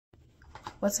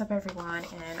What's up, everyone?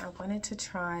 And I wanted to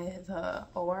try the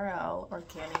Orl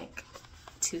organic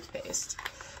toothpaste.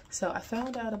 So I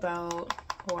found out about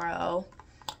Orl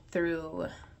through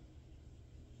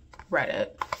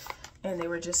Reddit, and they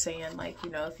were just saying, like,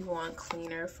 you know, if you want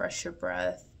cleaner, fresher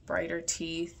breath, brighter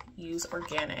teeth, use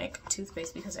organic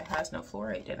toothpaste because it has no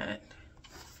fluoride in it.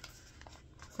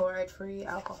 Fluoride free,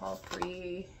 alcohol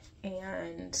free,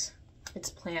 and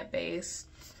it's plant-based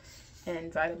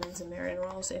and vitamins and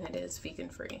minerals, and it is vegan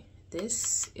free.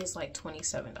 This is like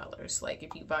 $27. Like, if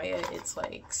you buy it, it's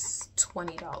like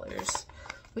 $20,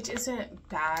 which isn't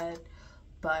bad,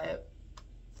 but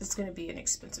it's gonna be an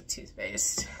expensive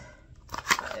toothpaste.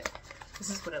 But this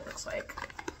is what it looks like.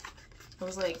 It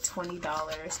was like $20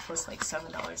 plus like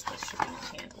 $7 plus shipping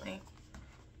and handling.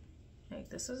 Like,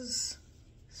 this is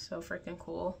so freaking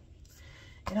cool.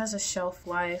 It has a shelf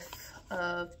life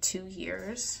of 2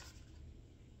 years.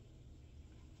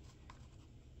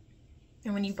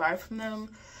 And when you buy from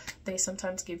them, they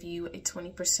sometimes give you a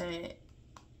 20%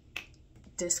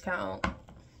 discount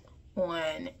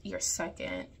on your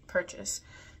second purchase.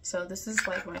 So this is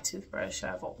like my toothbrush. I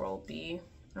have a Orl B.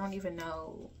 I don't even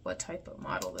know what type of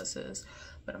model this is,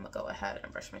 but I'm gonna go ahead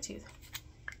and brush my teeth.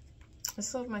 This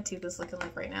is what my teeth is looking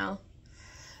like right now.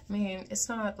 I mean, it's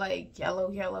not like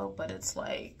yellow, but it's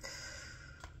like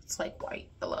white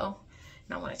yellow,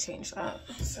 and I want to change that.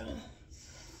 So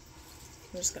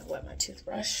I'm just gonna wet my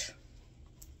toothbrush,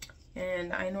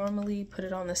 and I normally put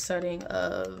it on the setting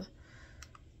of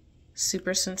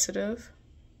super sensitive.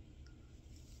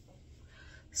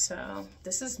 So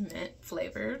this is mint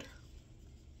flavored.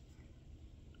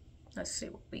 Let's see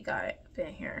what we got up in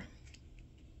here.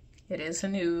 It is a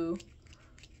new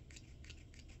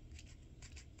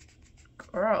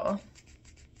girl.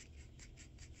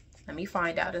 Let me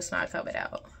find out it's not coming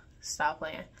out. Stop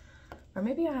playing. Or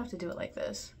maybe I have to do it like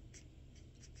this.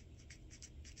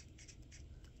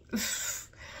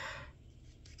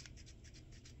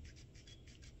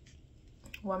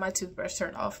 While my toothbrush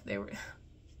turned off,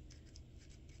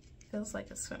 feels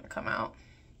like it's gonna come out.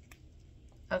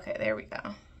 Okay, there we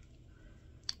go.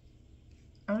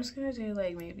 I'm just gonna do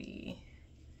like maybe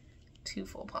 2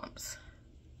 full pumps.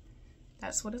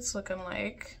 That's what it's looking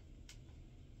like.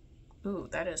 Ooh,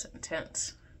 that is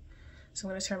intense. So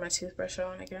I'm gonna turn my toothbrush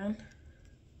on again.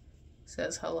 It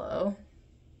says hello.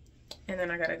 And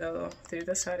then I gotta go through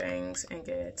the settings and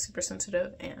get super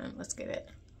sensitive, and let's get it.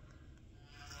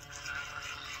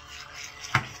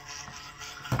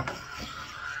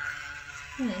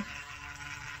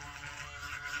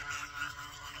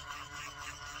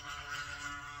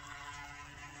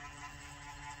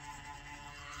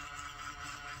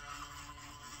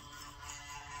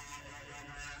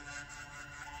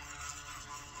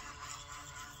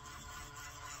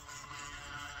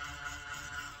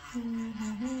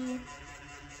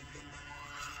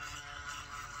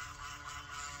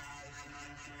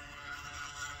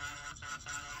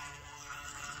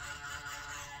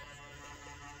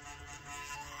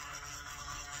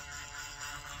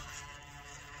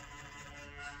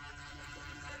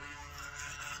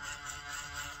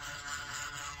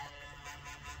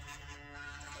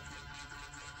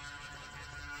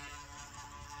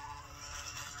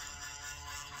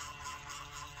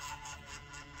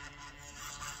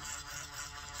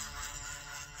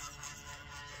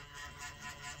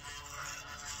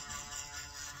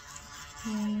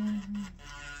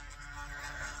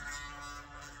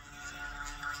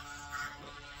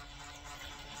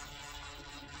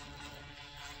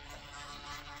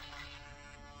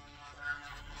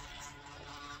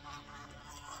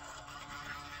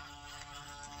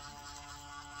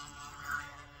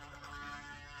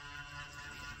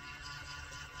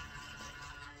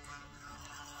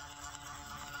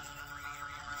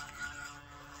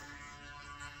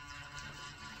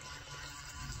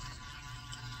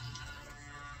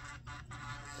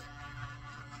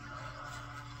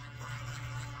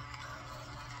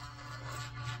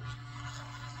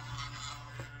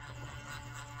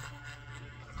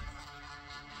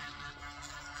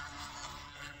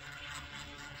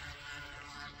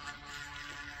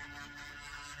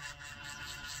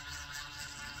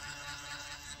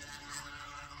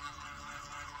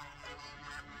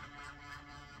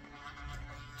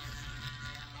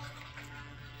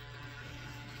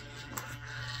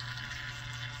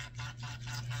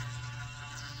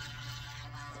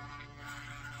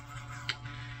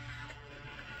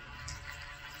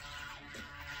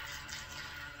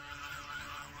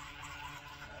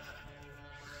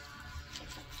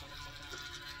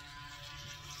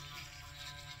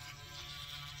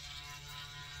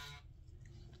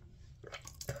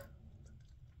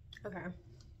 Okay.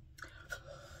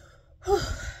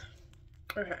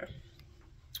 Okay.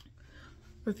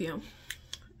 Review.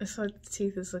 This is what the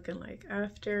teeth is looking like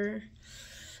after.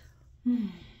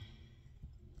 I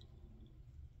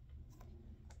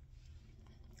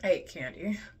ate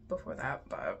candy before that,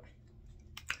 but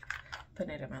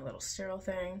putting it in my little sterile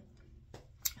thing.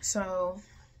 So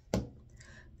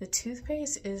the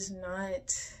toothpaste is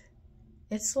not,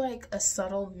 it's like a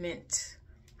subtle mint.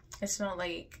 It's not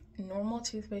like normal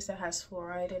toothpaste that has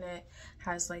fluoride in it,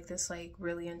 has like this like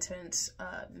really intense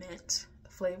mint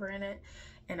flavor in it.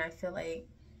 And I feel like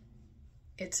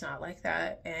it's not like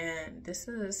that. And this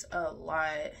is a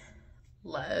lot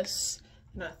less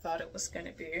than I thought it was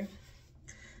gonna be.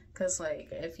 Cause like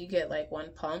if you get like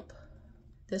one pump,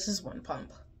 this is one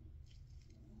pump.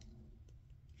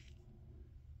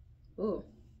 Ooh.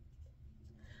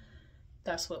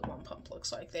 That's what one pump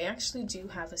looks like. They actually do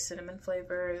have a cinnamon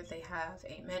flavor, they have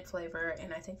a mint flavor,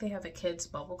 and I think they have a kid's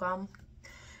bubble gum.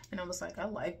 And I was like, I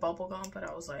like bubble gum, but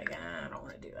I was like, I don't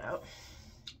want to do that.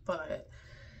 But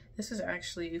this is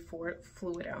actually 4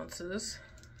 fluid ounces.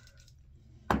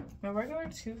 My regular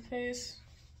toothpaste,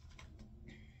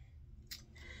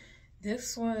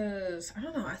 this was, I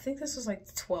don't know, I think this was like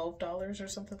 $12 or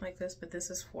something like this, but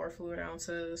this is 4 fluid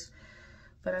ounces.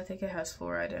 But I think it has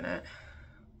fluoride in it.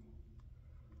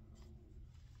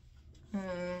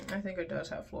 I think it does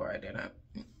have fluoride in it.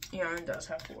 Yeah, it does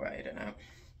have fluoride in it.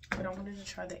 But I wanted to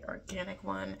try the organic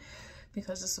one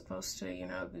because it's supposed to, you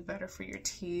know, be better for your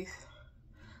teeth.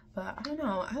 But I don't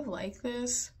know, I like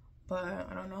this, but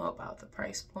I don't know about the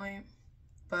price point.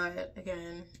 But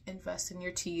again, invest in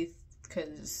your teeth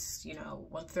because, you know,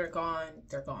 once they're gone,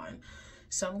 they're gone.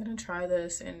 So I'm gonna try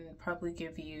this and probably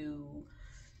give you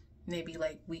maybe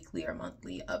like weekly or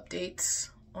monthly updates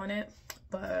on it.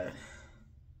 But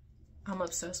I'm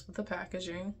obsessed with the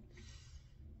packaging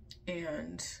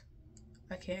and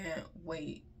I can't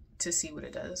wait to see what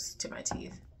it does to my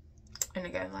teeth. And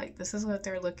again, like this is what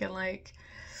they're looking like.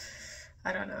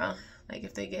 I don't know, like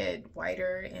if they get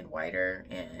whiter and whiter,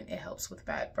 and it helps with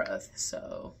bad breath.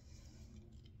 So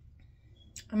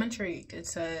I'm intrigued. It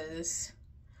says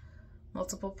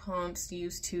multiple pumps,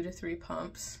 use 2 to 3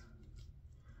 pumps.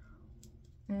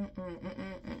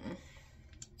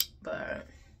 But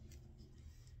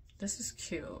this is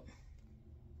cute.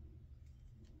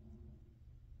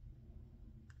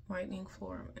 Whitening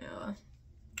formula,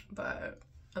 but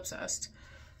obsessed.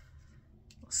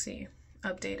 We'll see.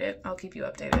 Update it. I'll keep you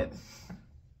updated.